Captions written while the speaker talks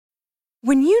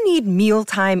When you need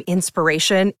mealtime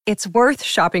inspiration, it's worth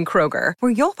shopping Kroger,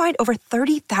 where you'll find over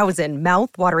 30,000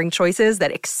 mouth-watering choices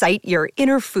that excite your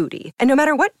inner foodie. And no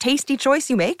matter what tasty choice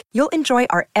you make, you'll enjoy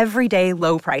our everyday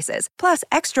low prices, plus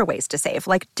extra ways to save,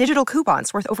 like digital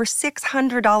coupons worth over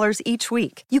 $600 each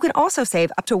week. You can also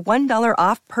save up to $1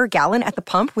 off per gallon at the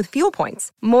pump with fuel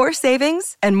points. More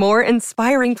savings and more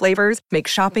inspiring flavors make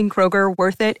shopping Kroger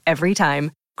worth it every time.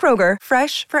 Kroger,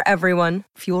 fresh for everyone.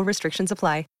 Fuel restrictions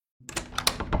apply.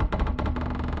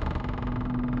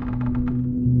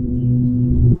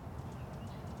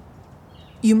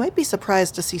 You might be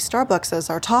surprised to see Starbucks as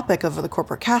our topic of the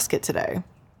corporate casket today.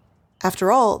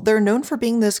 After all, they're known for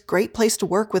being this great place to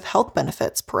work with health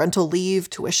benefits, parental leave,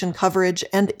 tuition coverage,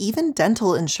 and even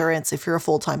dental insurance if you're a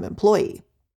full-time employee.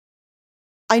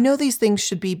 I know these things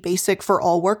should be basic for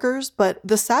all workers, but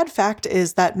the sad fact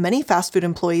is that many fast food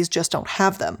employees just don't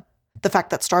have them. The fact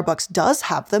that Starbucks does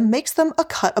have them makes them a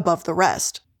cut above the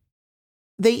rest.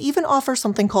 They even offer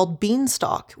something called bean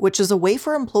stock, which is a way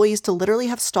for employees to literally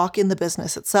have stock in the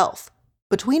business itself.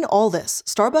 Between all this,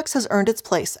 Starbucks has earned its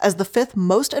place as the 5th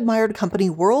most admired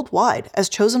company worldwide, as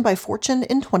chosen by Fortune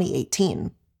in 2018.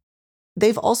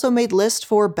 They've also made lists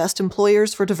for best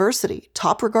employers for diversity,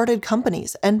 top regarded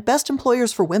companies, and best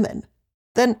employers for women.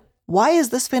 Then why is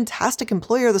this fantastic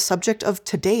employer the subject of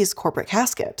today's corporate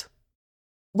casket?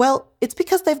 Well, it's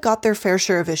because they've got their fair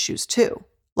share of issues too.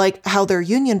 Like how their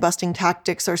union-busting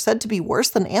tactics are said to be worse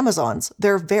than Amazon's,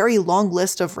 their very long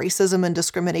list of racism and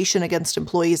discrimination against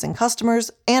employees and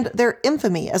customers, and their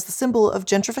infamy as the symbol of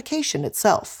gentrification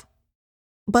itself.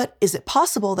 But is it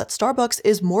possible that Starbucks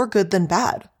is more good than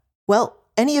bad? Well,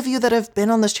 any of you that have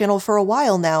been on this channel for a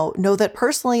while now know that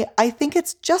personally, I think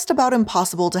it's just about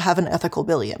impossible to have an ethical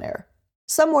billionaire.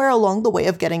 Somewhere along the way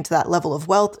of getting to that level of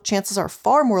wealth, chances are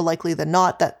far more likely than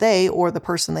not that they, or the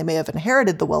person they may have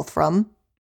inherited the wealth from,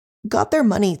 got their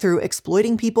money through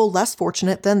exploiting people less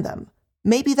fortunate than them.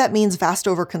 Maybe that means vast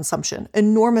overconsumption,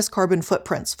 enormous carbon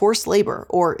footprints, forced labor,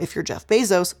 or if you're Jeff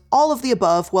Bezos, all of the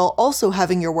above while also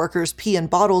having your workers pee in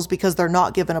bottles because they're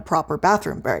not given a proper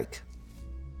bathroom break.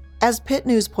 As Pitt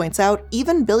News points out,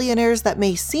 even billionaires that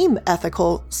may seem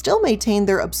ethical still maintain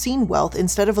their obscene wealth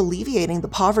instead of alleviating the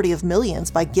poverty of millions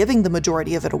by giving the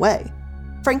majority of it away.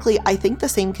 Frankly, I think the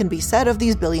same can be said of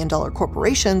these billion-dollar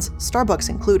corporations, Starbucks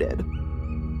included.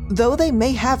 Though they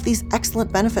may have these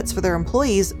excellent benefits for their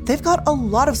employees, they've got a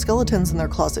lot of skeletons in their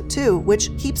closet too, which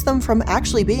keeps them from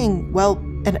actually being, well,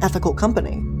 an ethical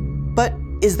company. But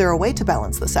is there a way to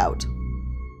balance this out?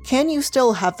 Can you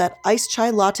still have that iced chai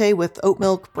latte with oat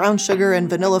milk, brown sugar, and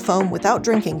vanilla foam without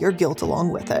drinking your guilt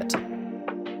along with it?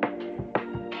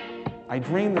 I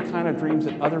dreamed the kind of dreams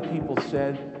that other people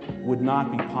said would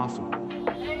not be possible.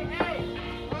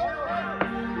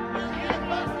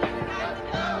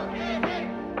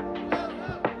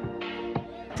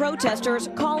 Protesters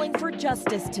calling for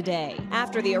justice today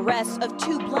after the arrest of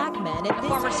 2 black men at A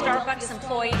former Starbucks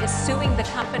employee is suing the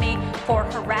company for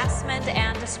harassment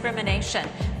and discrimination.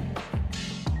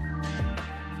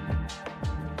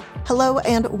 Hello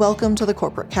and welcome to the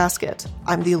Corporate Casket.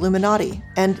 I'm the Illuminati,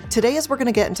 and today as we're going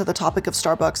to get into the topic of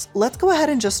Starbucks, let's go ahead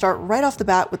and just start right off the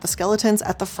bat with the skeletons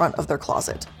at the front of their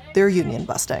closet. Their union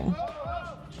busting.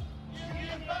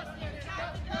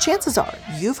 Chances are,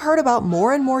 you've heard about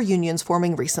more and more unions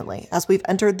forming recently as we've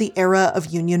entered the era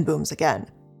of union booms again.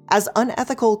 As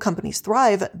unethical companies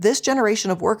thrive, this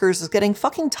generation of workers is getting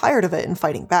fucking tired of it and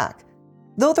fighting back.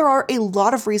 Though there are a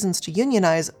lot of reasons to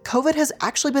unionize, COVID has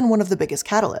actually been one of the biggest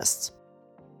catalysts.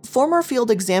 Former field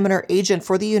examiner agent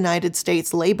for the United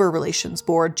States Labor Relations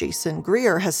Board, Jason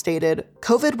Greer, has stated,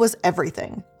 "COVID was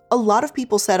everything. A lot of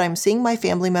people said I'm seeing my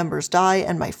family members die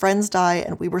and my friends die,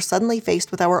 and we were suddenly faced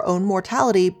with our own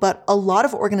mortality, but a lot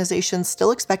of organizations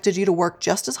still expected you to work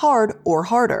just as hard or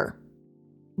harder."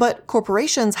 But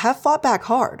corporations have fought back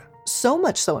hard. So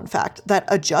much so, in fact, that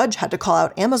a judge had to call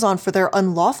out Amazon for their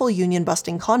unlawful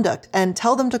union-busting conduct and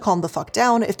tell them to calm the fuck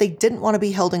down if they didn't want to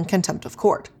be held in contempt of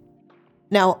court.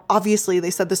 Now, obviously,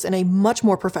 they said this in a much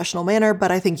more professional manner,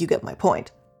 but I think you get my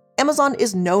point. Amazon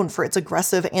is known for its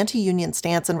aggressive anti-union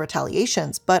stance and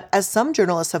retaliations, but as some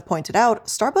journalists have pointed out,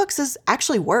 Starbucks is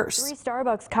actually worse. 3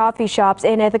 Starbucks coffee shops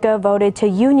in Ithaca voted to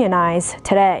unionize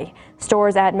today.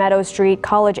 Stores at Meadow Street,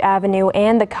 College Avenue,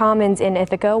 and the Commons in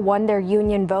Ithaca won their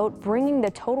union vote, bringing the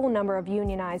total number of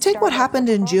unionized. Take what happened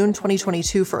in June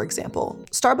 2022, for example.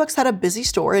 Starbucks had a busy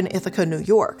store in Ithaca, New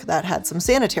York that had some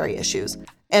sanitary issues.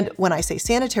 And when I say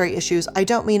sanitary issues, I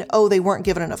don't mean, oh, they weren't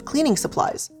given enough cleaning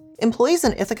supplies. Employees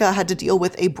in Ithaca had to deal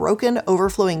with a broken,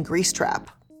 overflowing grease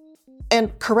trap.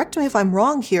 And correct me if I'm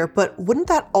wrong here, but wouldn't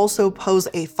that also pose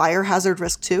a fire hazard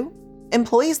risk too?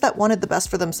 Employees that wanted the best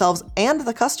for themselves and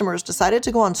the customers decided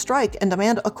to go on strike and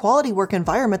demand a quality work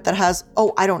environment that has,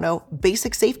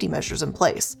 basic safety measures in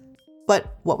place.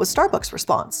 But what was Starbucks'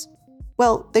 response?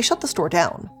 Well, they shut the store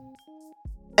down.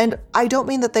 And I don't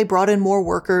mean that they brought in more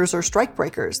workers or strike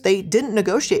breakers. They didn't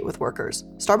negotiate with workers.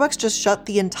 Starbucks just shut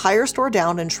the entire store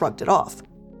down and shrugged it off.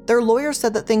 Their lawyers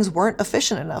said that things weren't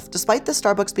efficient enough, despite the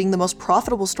Starbucks being the most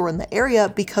profitable store in the area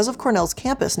because of Cornell's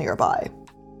campus nearby.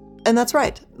 And that's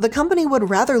right, the company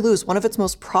would rather lose one of its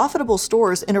most profitable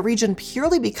stores in a region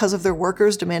purely because of their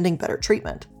workers demanding better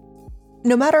treatment.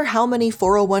 No matter how many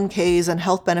 401ks and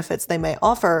health benefits they may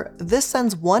offer, this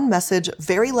sends one message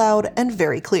very loud and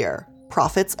very clear: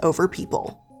 profits over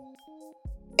people.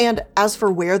 And as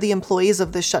for where the employees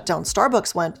of this shutdown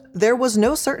Starbucks went, there was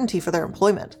no certainty for their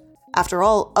employment. After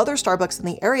all, other Starbucks in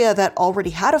the area that already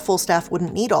had a full staff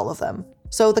wouldn't need all of them,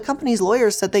 so the company's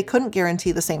lawyers said they couldn't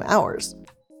guarantee the same hours.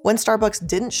 When Starbucks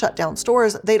didn't shut down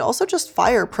stores, they'd also just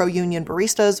fire pro-union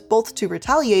baristas, both to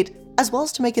retaliate as well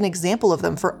as to make an example of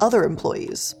them for other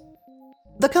employees.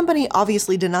 The company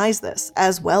obviously denies this,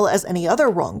 as well as any other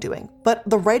wrongdoing, but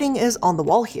the writing is on the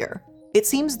wall here. It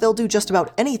seems they'll do just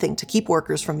about anything to keep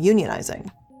workers from unionizing.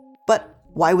 But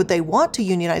why would they want to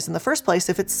unionize in the first place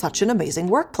if it's such an amazing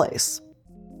workplace?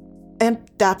 And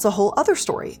that's a whole other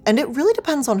story, and it really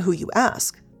depends on who you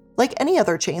ask. Like any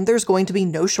other chain, there's going to be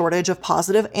no shortage of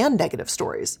positive and negative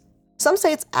stories. Some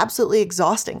say it's absolutely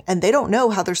exhausting, and they don't know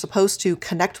how they're supposed to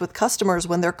connect with customers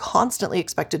when they're constantly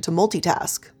expected to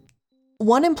multitask.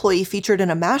 One employee featured in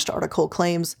a MASH article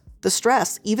claims, "The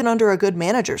stress, even under a good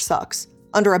manager, sucks.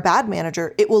 Under a bad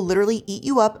manager, it will literally eat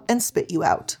you up and spit you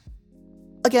out."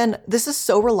 Again, this is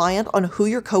so reliant on who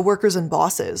your coworkers and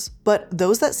boss is, but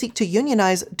those that seek to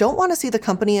unionize don't want to see the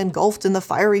company engulfed in the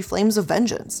fiery flames of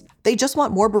vengeance. They just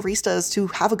want more baristas to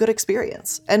have a good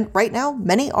experience, and right now,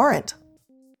 many aren't.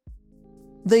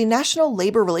 The National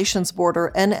Labor Relations Board,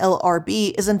 or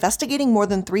NLRB, is investigating more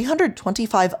than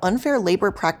 325 unfair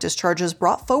labor practice charges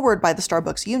brought forward by the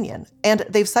Starbucks union, and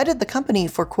they've cited the company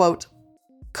for, quote,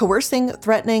 coercing,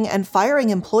 threatening, and firing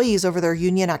employees over their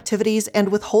union activities and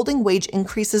withholding wage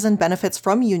increases and benefits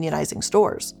from unionizing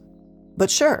stores. But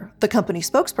sure, the company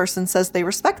spokesperson says they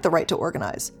respect the right to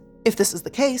organize. If this is the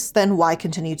case, then why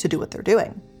continue to do what they're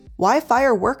doing? Why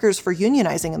fire workers for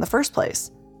unionizing in the first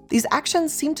place? These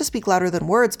actions seem to speak louder than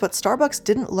words, but Starbucks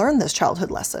didn't learn this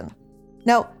childhood lesson.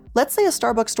 Now, let's say a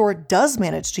Starbucks store does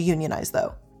manage to unionize,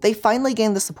 though. They finally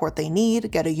gain the support they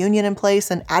need, get a union in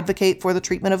place, and advocate for the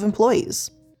treatment of employees.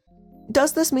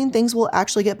 Does this mean things will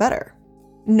actually get better?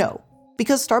 No,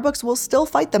 because Starbucks will still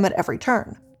fight them at every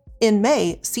turn. In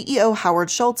May, CEO Howard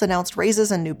Schultz announced raises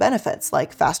and new benefits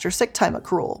like faster sick time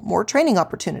accrual, more training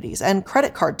opportunities, and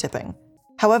credit card tipping.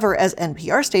 However, as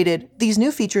NPR stated, these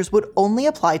new features would only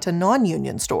apply to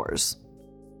non-union stores.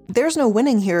 There's no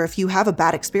winning here if you have a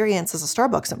bad experience as a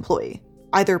Starbucks employee.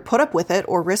 Either put up with it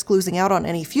or risk losing out on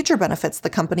any future benefits the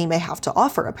company may have to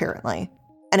offer, apparently.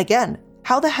 And again,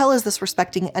 how the hell is this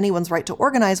respecting anyone's right to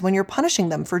organize when you're punishing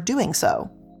them for doing so?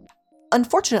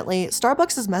 Unfortunately,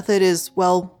 Starbucks' method is,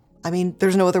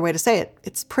 there's no other way to say it.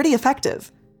 It's pretty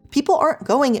effective. People aren't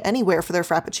going anywhere for their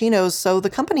frappuccinos, so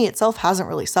the company itself hasn't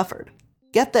really suffered.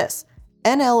 Get this,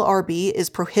 NLRB is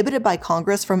prohibited by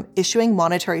Congress from issuing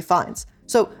monetary fines,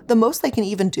 so the most they can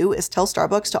even do is tell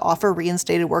Starbucks to offer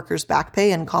reinstated workers back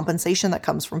pay and compensation that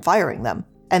comes from firing them.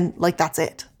 And that's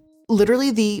it.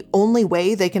 Literally, the only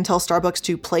way they can tell Starbucks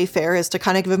to play fair is to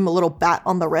kind of give them a little bat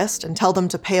on the wrist and tell them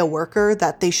to pay a worker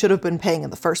that they should have been paying in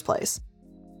the first place.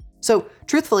 So,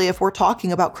 truthfully, if we're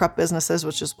talking about corrupt businesses,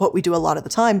 which is what we do a lot of the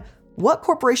time, what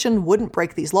corporation wouldn't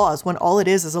break these laws when all it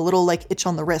is a little itch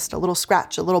on the wrist, a little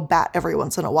scratch, a little bat every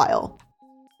once in a while?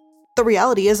 The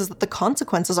reality is that the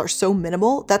consequences are so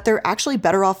minimal that they're actually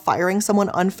better off firing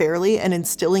someone unfairly and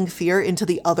instilling fear into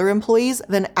the other employees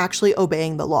than actually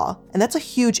obeying the law. And that's a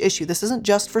huge issue. This isn't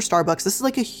just for Starbucks. This is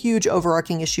a huge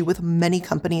overarching issue with many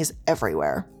companies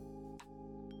everywhere.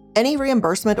 Any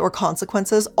reimbursement or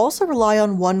consequences also rely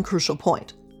on one crucial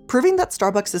point, proving that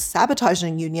Starbucks is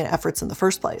sabotaging union efforts in the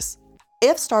first place.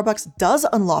 If Starbucks does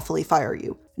unlawfully fire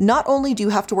you, not only do you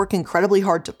have to work incredibly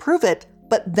hard to prove it,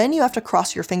 but then you have to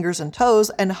cross your fingers and toes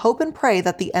and hope and pray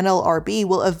that the NLRB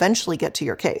will eventually get to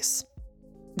your case.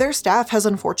 Their staff has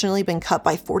unfortunately been cut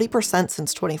by 40%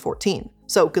 since 2014,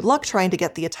 so good luck trying to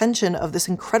get the attention of this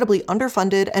incredibly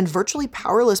underfunded and virtually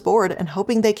powerless board and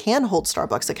hoping they can hold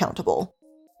Starbucks accountable.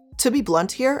 To be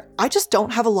blunt here, I just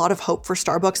don't have a lot of hope for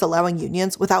Starbucks allowing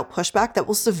unions without pushback that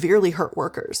will severely hurt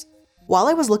workers. While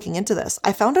I was looking into this,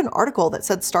 I found an article that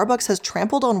said Starbucks has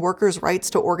trampled on workers' rights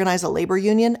to organize a labor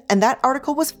union, and that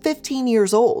article was 15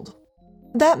 years old.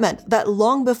 That meant that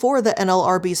long before the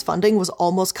NLRB's funding was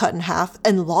almost cut in half,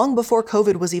 and long before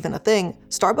COVID was even a thing,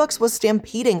 Starbucks was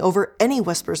stampeding over any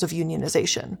whispers of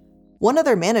unionization. One of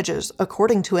their managers,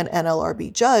 according to an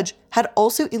NLRB judge, had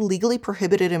also illegally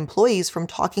prohibited employees from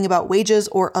talking about wages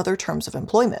or other terms of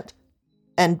employment.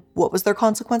 And what was their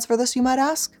consequence for this, you might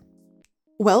ask?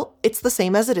 Well, it's the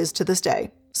same as it is to this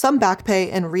day. Some back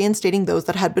pay and reinstating those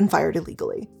that had been fired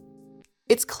illegally.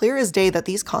 It's clear as day that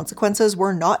these consequences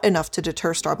were not enough to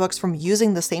deter Starbucks from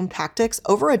using the same tactics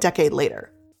over a decade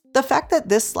later. The fact that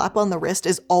this slap on the wrist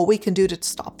is all we can do to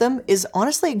stop them is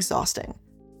honestly exhausting.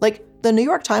 Like, the New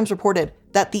York Times reported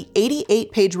that the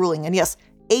 88-page ruling, and yes,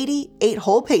 88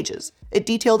 whole pages, it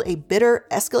detailed a bitter,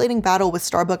 escalating battle with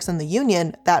Starbucks and the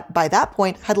union that, by that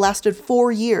point, had lasted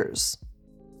 4 years.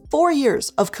 4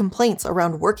 years of complaints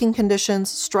around working conditions,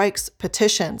 strikes,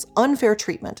 petitions, unfair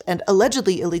treatment, and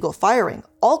allegedly illegal firing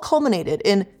all culminated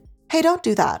in, hey, don't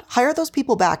do that. Hire those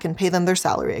people back and pay them their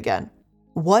salary again.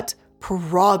 What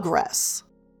progress.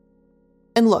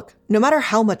 And look, no matter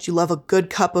how much you love a good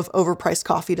cup of overpriced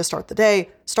coffee to start the day,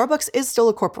 Starbucks is still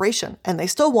a corporation, and they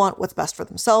still want what's best for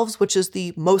themselves, which is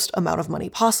the most amount of money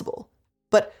possible.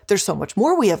 But there's so much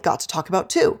more we have got to talk about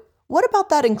too. What about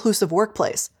that inclusive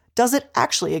workplace? Does it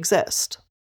actually exist?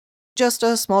 Just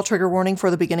a small trigger warning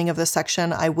for the beginning of this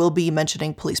section, I will be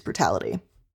mentioning police brutality.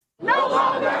 No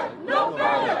longer, no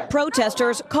further.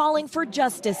 Protesters calling for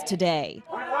justice today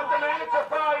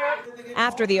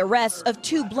after the arrests of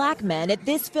 2 black men at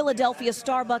this Philadelphia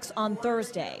Starbucks on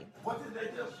Thursday.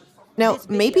 Now,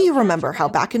 maybe you remember how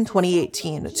back in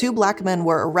 2018, 2 black men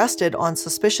were arrested on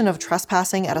suspicion of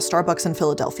trespassing at a Starbucks in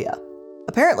Philadelphia.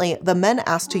 Apparently, the men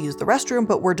asked to use the restroom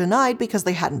but were denied because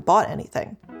they hadn't bought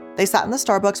anything. They sat in the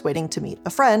Starbucks waiting to meet a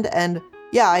friend, and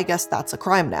yeah, I guess that's a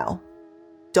crime now.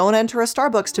 Don't enter a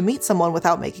Starbucks to meet someone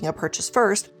without making a purchase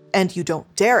first, and you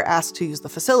don't dare ask to use the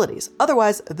facilities,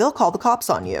 otherwise they'll call the cops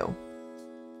on you.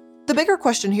 The bigger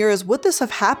question here is, would this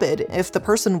have happened if the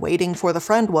person waiting for the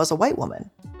friend was a white woman?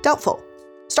 Doubtful.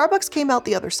 Starbucks came out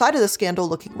the other side of the scandal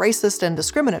looking racist and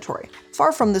discriminatory,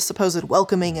 far from the supposed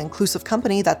welcoming, inclusive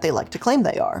company that they like to claim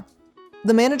they are.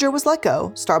 The manager was let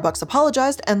go, Starbucks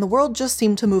apologized, and the world just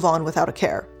seemed to move on without a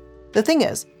care. The thing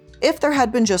is, if there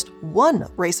had been just one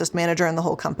racist manager in the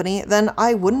whole company, then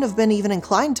I wouldn't have been even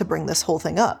inclined to bring this whole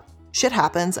thing up. Shit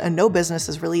happens, and no business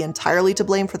is really entirely to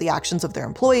blame for the actions of their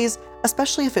employees,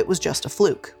 especially if it was just a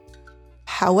fluke.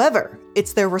 However,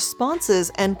 it's their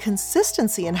responses and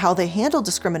consistency in how they handle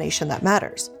discrimination that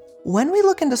matters. When we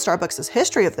look into Starbucks'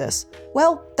 history of this,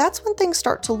 well, that's when things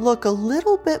start to look a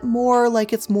little bit more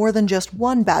like it's more than just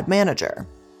one bad manager.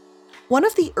 One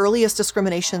of the earliest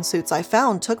discrimination suits I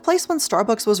found took place when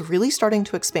Starbucks was really starting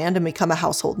to expand and become a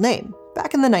household name,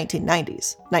 back in the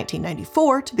 1990s,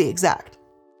 1994 to be exact.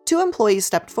 2 employees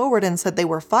stepped forward and said they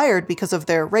were fired because of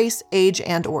their race, age,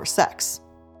 and/or sex.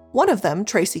 One of them,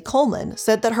 Tracy Coleman,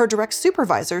 said that her direct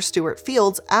supervisor, Stuart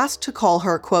Fields, asked to call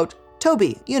her, quote,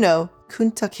 Toby,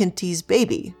 Kunta Kinte's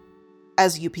baby.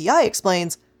 As UPI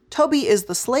explains, Toby is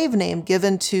the slave name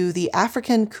given to the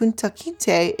African Kunta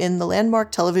Kinte in the landmark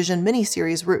television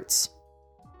miniseries Roots.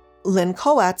 Lynn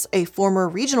Coates, a former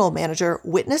regional manager,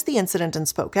 witnessed the incident and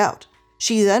spoke out.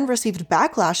 She then received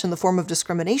backlash in the form of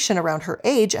discrimination around her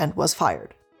age and was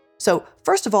fired. So,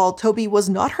 first of all, Toby was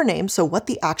not her name, so what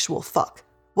the actual fuck?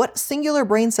 What singular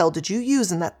brain cell did you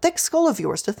use in that thick skull of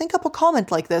yours to think up a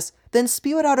comment like this, then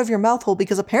spew it out of your mouth hole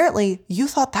because apparently you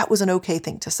thought that was an okay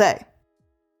thing to say?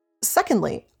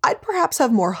 Secondly, I'd perhaps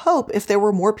have more hope if there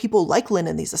were more people like Lynn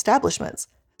in these establishments,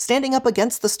 standing up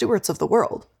against the Stewarts of the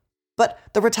world. But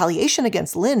the retaliation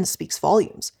against Lynn speaks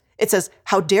volumes. It says,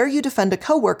 how dare you defend a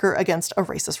coworker against a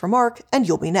racist remark, and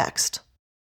you'll be next.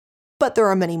 But there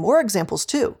are many more examples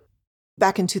too.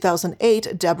 Back in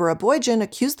 2008, Deborah Boyjan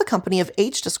accused the company of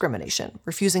age discrimination,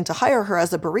 refusing to hire her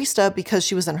as a barista because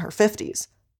she was in her 50s.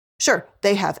 Sure,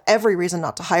 they have every reason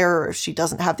not to hire her if she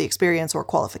doesn't have the experience or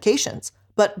qualifications,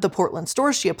 but the Portland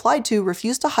stores she applied to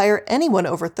refused to hire anyone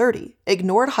over 30,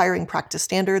 ignored hiring practice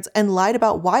standards, and lied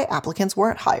about why applicants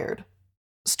weren't hired.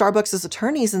 Starbucks'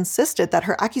 attorneys insisted that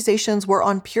her accusations were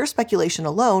on pure speculation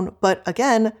alone, but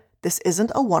again, this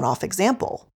isn't a one-off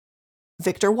example.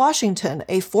 Victor Washington,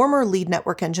 a former lead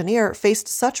network engineer, faced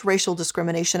such racial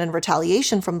discrimination and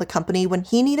retaliation from the company when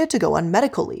he needed to go on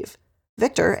medical leave.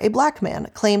 Victor, a black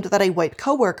man, claimed that a white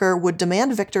coworker would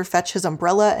demand Victor fetch his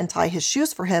umbrella and tie his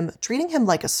shoes for him, treating him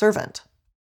like a servant.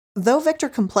 Though Victor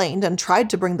complained and tried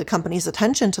to bring the company's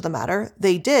attention to the matter,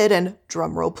 they did, and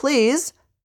drumroll please,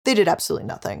 they did absolutely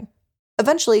nothing.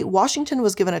 Eventually, Washington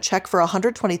was given a check for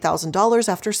 $120,000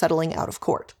 after settling out of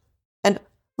court. And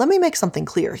let me make something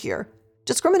clear here.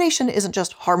 Discrimination isn't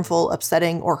just harmful,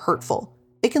 upsetting, or hurtful.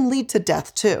 It can lead to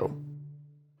death too.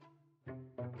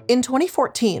 In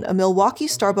 2014, a Milwaukee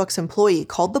Starbucks employee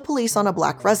called the police on a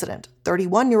black resident,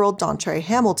 31-year-old Dontre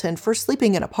Hamilton, for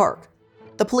sleeping in a park.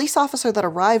 The police officer that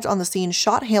arrived on the scene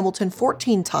shot Hamilton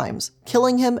 14 times,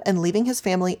 killing him and leaving his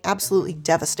family absolutely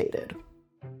devastated.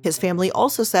 His family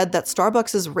also said that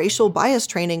Starbucks' racial bias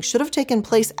training should have taken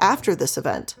place after this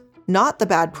event, not the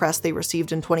bad press they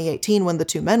received in 2018 when the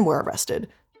two men were arrested.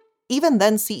 Even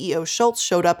then, CEO Schultz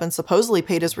showed up and supposedly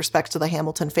paid his respects to the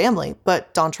Hamilton family,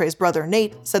 but Dontre's brother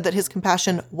Nate said that his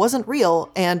compassion wasn't real,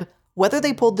 and whether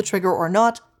they pulled the trigger or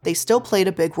not, they still played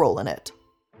a big role in it.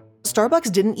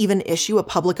 Starbucks didn't even issue a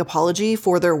public apology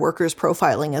for their workers'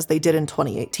 profiling as they did in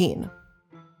 2018.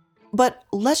 But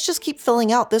let's just keep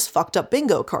filling out this fucked up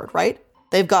bingo card, right?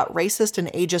 They've got racist and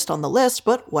ageist on the list,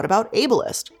 but what about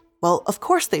ableist? Well, of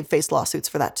course they've faced lawsuits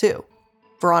for that too.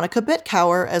 Veronica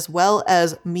Bitcower, as well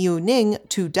as Miu Ning,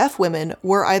 two deaf women,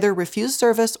 were either refused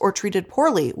service or treated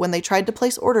poorly when they tried to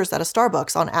place orders at a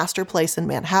Starbucks on Astor Place in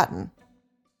Manhattan.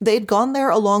 They'd gone there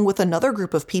along with another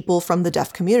group of people from the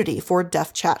deaf community for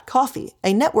Deaf Chat Coffee,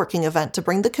 a networking event to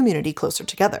bring the community closer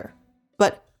together.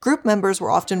 But group members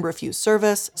were often refused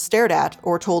service, stared at,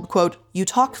 or told, quote, "You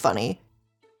talk funny."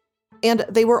 And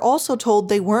they were also told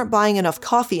they weren't buying enough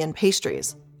coffee and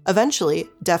pastries. Eventually,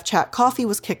 Deaf Chat Coffee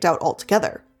was kicked out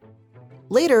altogether.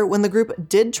 Later, when the group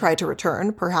did try to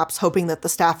return, perhaps hoping that the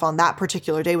staff on that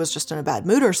particular day was just in a bad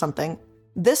mood or something,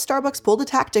 this Starbucks pulled a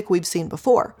tactic we've seen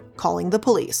before, calling the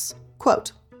police.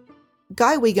 Quote,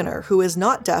 Guy Wegener, who is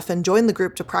not deaf and joined the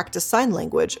group to practice sign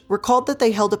language, recalled that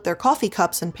they held up their coffee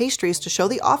cups and pastries to show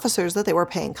the officers that they were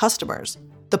paying customers.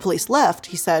 The police left,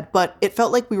 he said, but it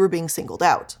felt like we were being singled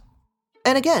out.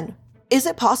 And again, is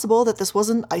it possible that this was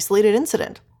an isolated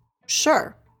incident?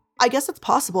 Sure. I guess it's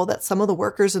possible that some of the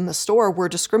workers in the store were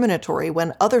discriminatory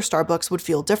when other Starbucks would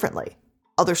feel differently.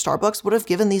 Other Starbucks would have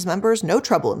given these members no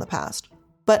trouble in the past.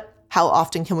 But how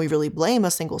often can we really blame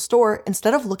a single store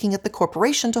instead of looking at the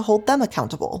corporation to hold them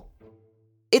accountable?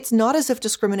 It's not as if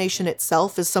discrimination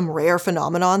itself is some rare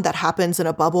phenomenon that happens in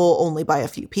a bubble only by a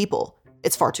few people.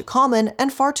 It's far too common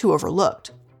and far too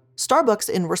overlooked. Starbucks,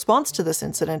 in response to this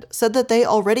incident, said that they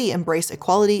already embrace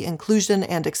equality, inclusion,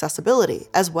 and accessibility,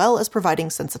 as well as providing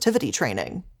sensitivity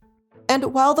training.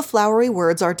 And while the flowery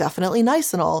words are definitely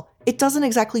nice and all, it doesn't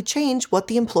exactly change what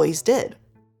the employees did.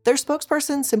 Their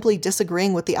spokesperson simply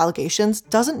disagreeing with the allegations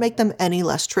doesn't make them any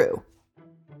less true.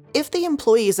 If the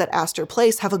employees at Astor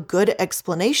Place have a good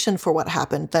explanation for what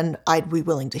happened, then I'd be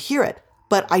willing to hear it,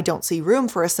 but I don't see room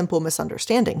for a simple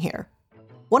misunderstanding here.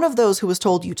 One of those who was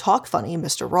told "you talk funny,"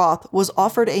 Mr. Roth, was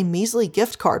offered a measly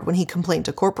gift card when he complained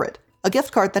to corporate, a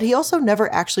gift card that he also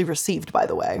never actually received, by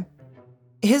the way.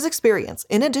 His experience,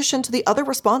 in addition to the other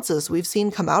responses we've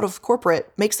seen come out of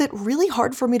corporate, makes it really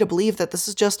hard for me to believe that this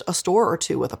is just a store or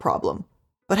two with a problem.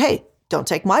 But hey, don't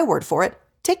take my word for it,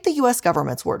 take the US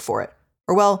government's word for it.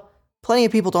 Or well, plenty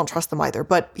of people don't trust them either,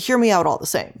 but hear me out all the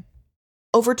same.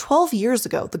 Over 12 years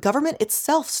ago, the government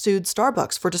itself sued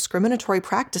Starbucks for discriminatory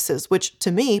practices, which, to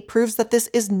me, proves that this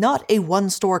is not a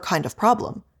one-store kind of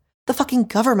problem. The fucking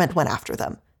government went after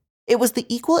them. It was the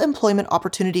Equal Employment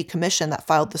Opportunity Commission that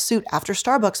filed the suit after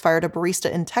Starbucks fired a barista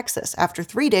in Texas after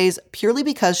 3 days purely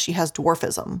because she has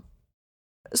dwarfism.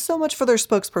 So much for their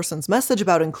spokesperson's message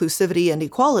about inclusivity and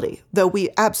equality, though we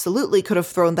absolutely could have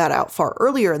thrown that out far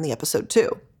earlier in the episode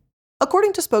too.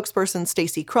 According to spokesperson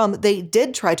Stacey Crum, they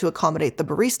did try to accommodate the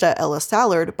barista, Ella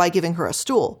Sallard, by giving her a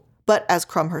stool. But as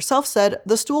Crum herself said,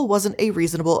 the stool wasn't a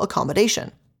reasonable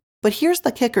accommodation. But here's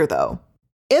the kicker, though.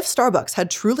 If Starbucks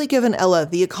had truly given Ella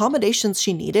the accommodations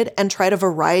she needed and tried a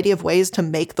variety of ways to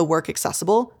make the work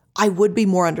accessible, I would be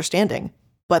more understanding.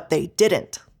 But they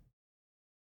didn't.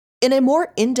 In a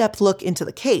more in-depth look into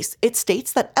the case, it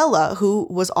states that Ella, who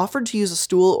was offered to use a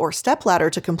stool or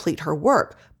stepladder to complete her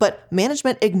work, but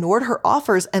management ignored her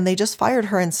offers and they just fired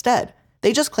her instead.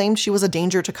 They just claimed she was a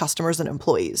danger to customers and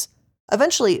employees.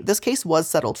 Eventually, this case was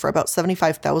settled for about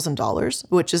 $75,000,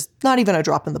 which is not even a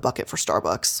drop in the bucket for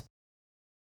Starbucks.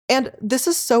 And this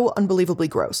is so unbelievably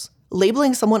gross.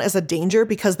 Labeling someone as a danger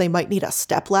because they might need a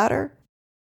stepladder?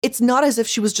 It's not as if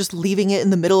she was just leaving it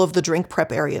in the middle of the drink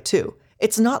prep area too.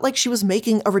 It's not like she was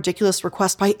making a ridiculous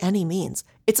request by any means.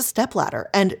 It's a stepladder,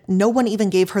 and no one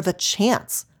even gave her the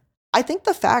chance. I think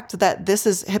the fact that this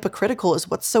is hypocritical is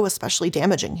what's so especially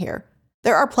damaging here.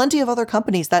 There are plenty of other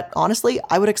companies that, honestly,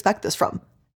 I would expect this from.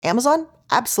 Amazon?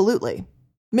 Absolutely.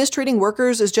 Mistreating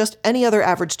workers is just any other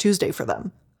average Tuesday for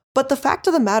them. But the fact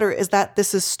of the matter is that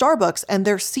this is Starbucks and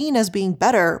they're seen as being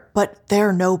better, but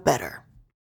they're no better.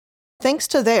 Thanks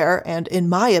to their, and in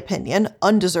my opinion,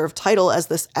 undeserved title as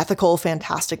this ethical,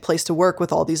 fantastic place to work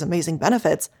with all these amazing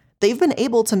benefits, they've been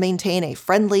able to maintain a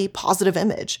friendly, positive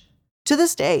image. To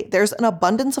this day, there's an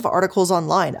abundance of articles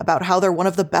online about how they're one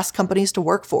of the best companies to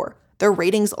work for. Their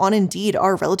ratings on Indeed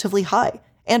are relatively high,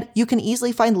 and you can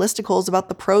easily find listicles about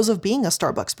the pros of being a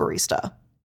Starbucks barista.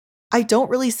 I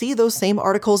don't really see those same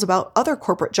articles about other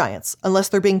corporate giants, unless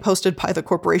they're being posted by the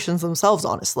corporations themselves,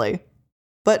 honestly.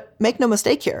 But make no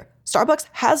mistake here, Starbucks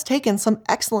has taken some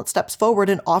excellent steps forward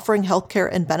in offering healthcare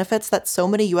and benefits that so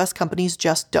many US companies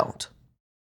just don't.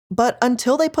 But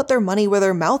until they put their money where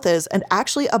their mouth is and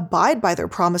actually abide by their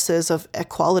promises of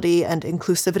equality and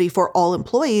inclusivity for all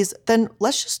employees, then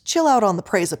let's just chill out on the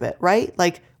praise a bit, right?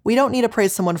 Like, we don't need to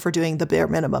praise someone for doing the bare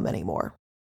minimum anymore.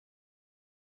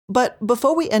 But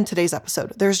before we end today's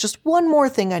episode, there's just one more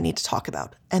thing I need to talk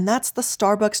about, and that's the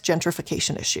Starbucks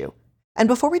gentrification issue. And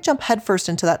before we jump headfirst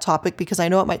into that topic, because I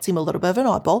know it might seem a little bit of an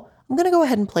oddball, I'm going to go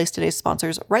ahead and place today's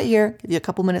sponsors right here, give you a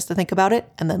couple minutes to think about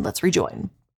it, and then let's rejoin.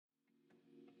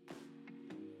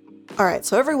 Alright,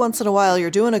 so every once in a while you're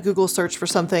doing a Google search for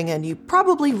something and you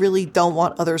probably really don't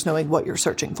want others knowing what you're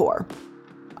searching for.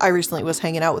 I recently was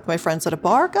hanging out with my friends at a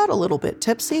bar, got a little bit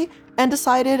tipsy, and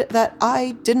decided that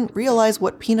I didn't realize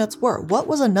what peanuts were. What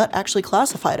was a nut actually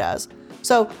classified as?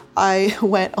 So I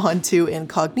went onto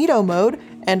incognito mode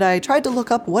and I tried to look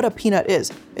up what a peanut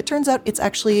is. It turns out it's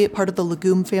actually part of the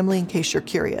legume family, in case you're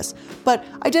curious. But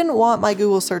I didn't want my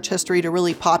Google search history to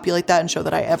really populate that and show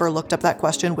that I ever looked up that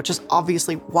question, which is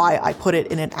obviously why I put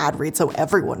it in an ad read so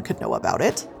everyone could know about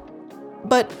it.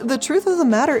 But the truth of the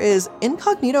matter is,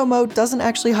 incognito mode doesn't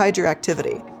actually hide your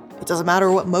activity. It doesn't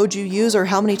matter what mode you use or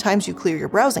how many times you clear your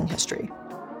browsing history.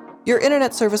 Your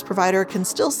internet service provider can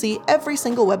still see every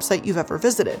single website you've ever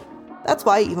visited. That's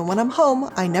why even when I'm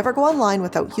home, I never go online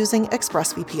without using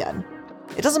ExpressVPN.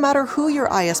 It doesn't matter who your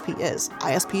ISP is.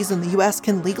 ISPs in the US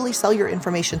can legally sell your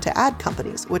information to ad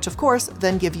companies, which of course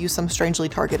then give you some strangely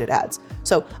targeted ads.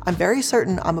 So I'm very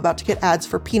certain I'm about to get ads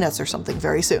for peanuts or something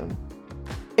very soon.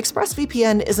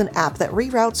 ExpressVPN is an app that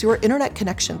reroutes your internet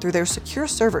connection through their secure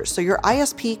servers so your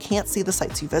ISP can't see the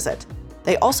sites you visit.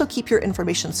 They also keep your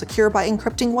information secure by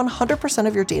encrypting 100%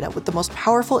 of your data with the most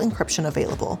powerful encryption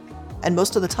available. And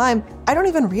most of the time, I don't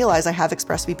even realize I have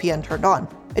ExpressVPN turned on.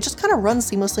 It just kind of runs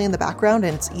seamlessly in the background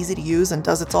and it's easy to use and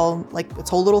does its whole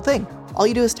little thing. All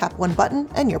you do is tap one button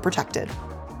and you're protected.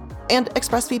 And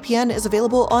ExpressVPN is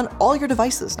available on all your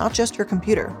devices, not just your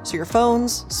computer. So your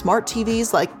phones, smart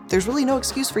TVs, there's really no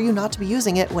excuse for you not to be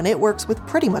using it when it works with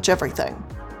pretty much everything.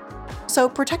 So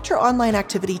protect your online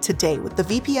activity today with the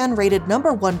VPN rated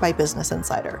 #1 by Business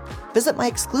Insider. Visit my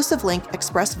exclusive link,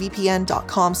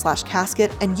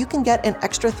 expressvpn.com/casket, and you can get an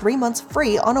extra 3 months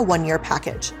free on a 1-year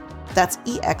package. That's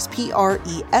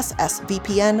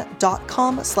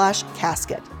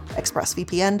expressvpn.com/casket.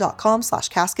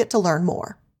 expressvpn.com/casket to learn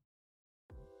more.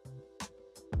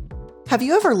 Have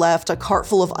you ever left a cart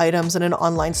full of items in an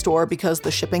online store because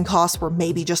the shipping costs were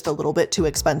maybe just a little bit too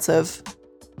expensive?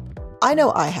 I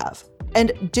know I have.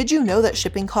 And did you know that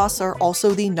shipping costs are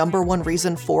also the #1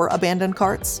 reason for abandoned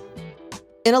carts?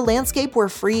 In a landscape where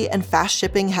free and fast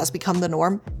shipping has become the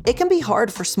norm, it can be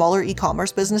hard for smaller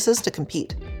e-commerce businesses to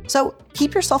compete. So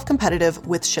keep yourself competitive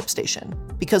with ShipStation,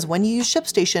 because when you use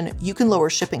ShipStation, you can lower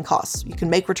shipping costs, you can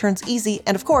make returns easy,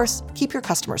 and of course, keep your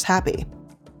customers happy.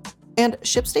 And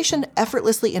ShipStation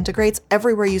effortlessly integrates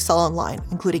everywhere you sell online,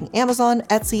 including Amazon,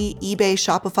 Etsy, eBay,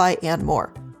 Shopify, and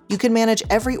more. You can manage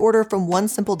every order from one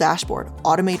simple dashboard,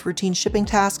 automate routine shipping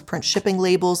tasks, print shipping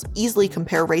labels, easily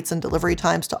compare rates and delivery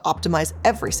times to optimize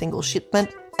every single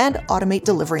shipment, and automate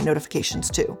delivery notifications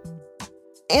too.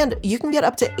 And you can get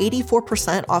up to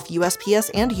 84% off USPS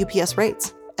and UPS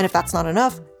rates. And if that's not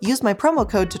enough, use my promo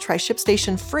code to try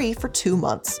ShipStation free for 2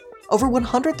 months. Over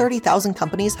 130,000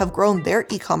 companies have grown their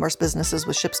e-commerce businesses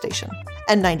with ShipStation,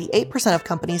 and 98% of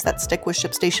companies that stick with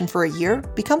ShipStation for a year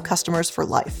become customers for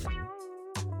life.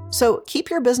 So keep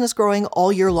your business growing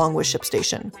all year long with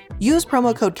ShipStation. Use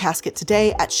promo code CASKET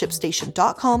today at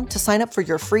ShipStation.com to sign up for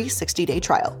your free 60-day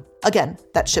trial. Again,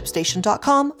 that's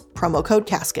ShipStation.com, promo code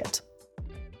CASKET.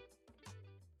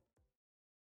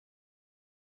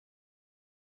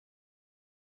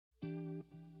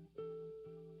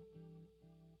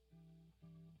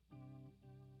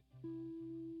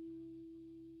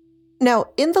 Now,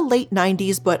 in the late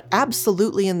 90s, but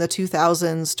absolutely in the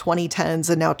 2000s,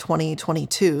 2010s, and now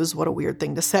 2022s, what a weird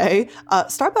thing to say,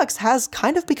 Starbucks has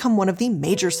kind of become one of the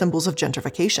major symbols of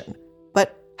gentrification.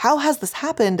 But how has this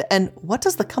happened, and what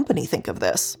does the company think of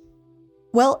this?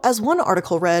 Well, as one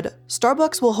article read,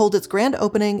 Starbucks will hold its grand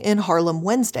opening in Harlem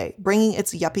Wednesday, bringing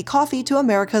its yuppie coffee to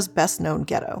America's best-known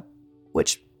ghetto.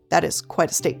 Which That is quite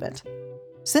a statement.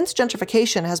 Since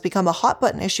gentrification has become a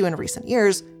hot-button issue in recent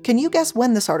years, can you guess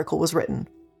when this article was written?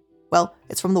 Well,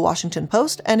 it's from the Washington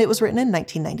Post, and it was written in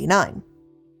 1999.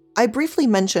 I briefly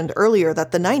mentioned earlier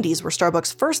that the 90s were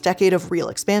Starbucks' first decade of real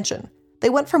expansion. They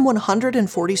went from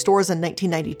 140 stores in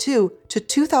 1992 to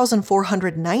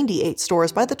 2,498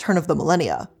 stores by the turn of the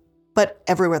millennia. But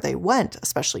everywhere they went,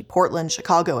 especially Portland,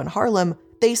 Chicago, and Harlem,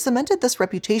 they cemented this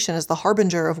reputation as the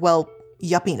harbinger of, well,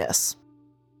 yuppiness.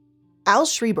 Al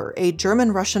Schreiber, a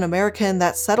German-Russian-American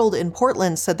that settled in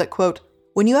Portland, said that, quote,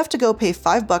 "When you have to go pay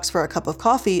 $5 for a cup of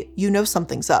coffee, you know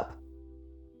something's up."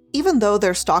 Even though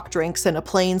their stock drinks and a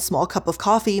plain small cup of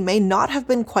coffee may not have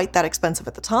been quite that expensive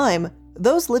at the time,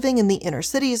 those living in the inner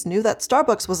cities knew that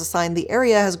Starbucks was a sign the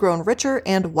area has grown richer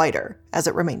and whiter, as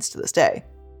it remains to this day.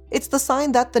 It's the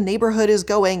sign that the neighborhood is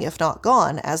going, if not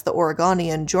gone, as the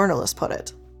Oregonian journalist put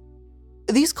it.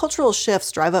 These cultural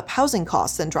shifts drive up housing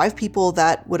costs and drive people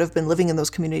that would have been living in those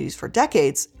communities for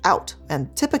decades out,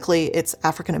 and typically it's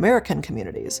African American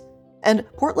communities. And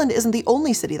Portland isn't the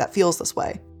only city that feels this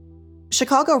way.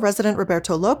 Chicago resident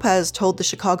Roberto Lopez told the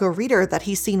Chicago Reader that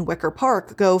he's seen Wicker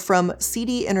Park go from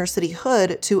seedy inner-city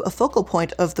hood to a focal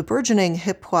point of the burgeoning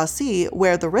hip Poissy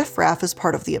where the riffraff is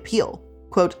part of the appeal.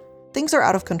 Quote, "Things are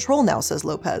out of control now," says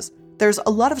Lopez. "There's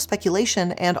a lot of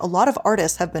speculation and a lot of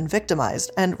artists have been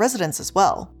victimized, and residents as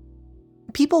well.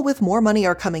 People with more money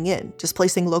are coming in,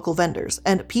 displacing local vendors,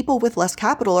 and people with less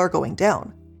capital are going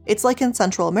down. It's like in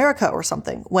Central America or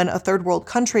something, when a third world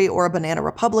country or a banana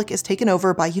republic is taken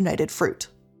over by United Fruit."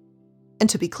 And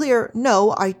to be clear,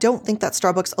 no, I don't think that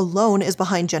Starbucks alone is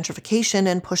behind gentrification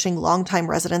and pushing longtime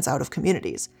residents out of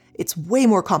communities. It's way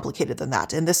more complicated than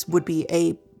that, and this would be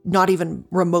a not even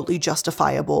remotely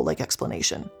justifiable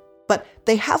explanation. But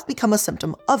they have become a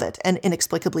symptom of it and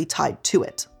inexplicably tied to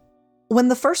it. When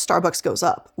the first Starbucks goes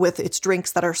up, with its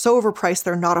drinks that are so overpriced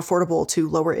they're not affordable to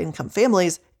lower-income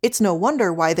families, it's no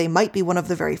wonder why they might be one of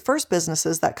the very first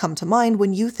businesses that come to mind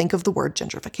when you think of the word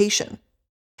gentrification.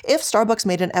 If Starbucks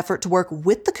made an effort to work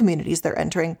with the communities they're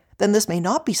entering, then this may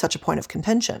not be such a point of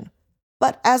contention.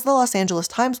 But as the Los Angeles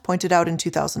Times pointed out in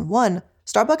 2001,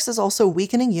 Starbucks is also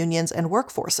weakening unions and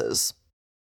workforces.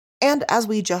 And as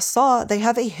we just saw, they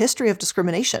have a history of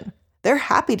discrimination. They're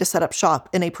happy to set up shop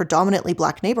in a predominantly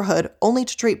Black neighborhood only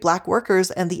to treat Black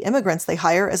workers and the immigrants they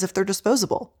hire as if they're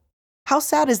disposable. How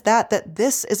sad is that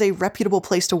this is a reputable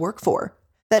place to work for?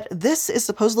 That this is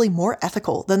supposedly more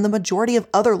ethical than the majority of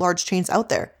other large chains out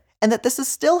there, and that this is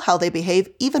still how they behave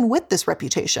even with this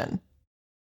reputation.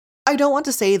 I don't want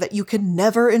to say that you can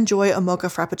never enjoy a mocha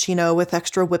frappuccino with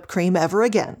extra whipped cream ever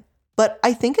again, but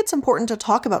I think it's important to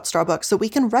talk about Starbucks so we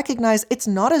can recognize it's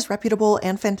not as reputable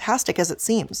and fantastic as it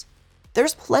seems.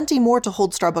 There's plenty more to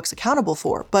hold Starbucks accountable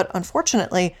for, but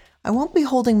unfortunately, I won't be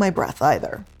holding my breath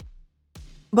either.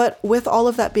 But with all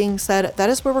of that being said, that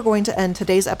is where we're going to end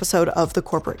today's episode of The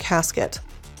Corporate Casket.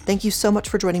 Thank you so much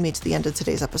for joining me to the end of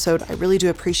today's episode. I really do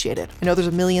appreciate it. I know there's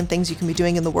a million things you can be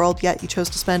doing in the world, yet you chose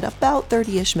to spend about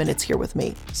 30-ish minutes here with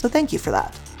me. So thank you for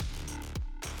that.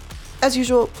 As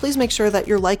usual, please make sure that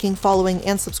you're liking, following,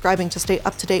 and subscribing to stay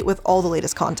up to date with all the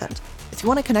latest content. If you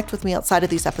want to connect with me outside of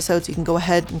these episodes, you can go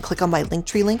ahead and click on my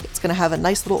Linktree link. It's going to have a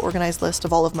nice little organized list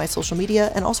of all of my social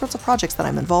media and all sorts of projects that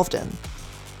I'm involved in.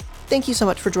 Thank you so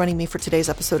much for joining me for today's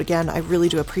episode again. I really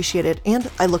do appreciate it, and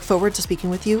I look forward to speaking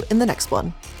with you in the next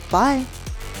one. Bye!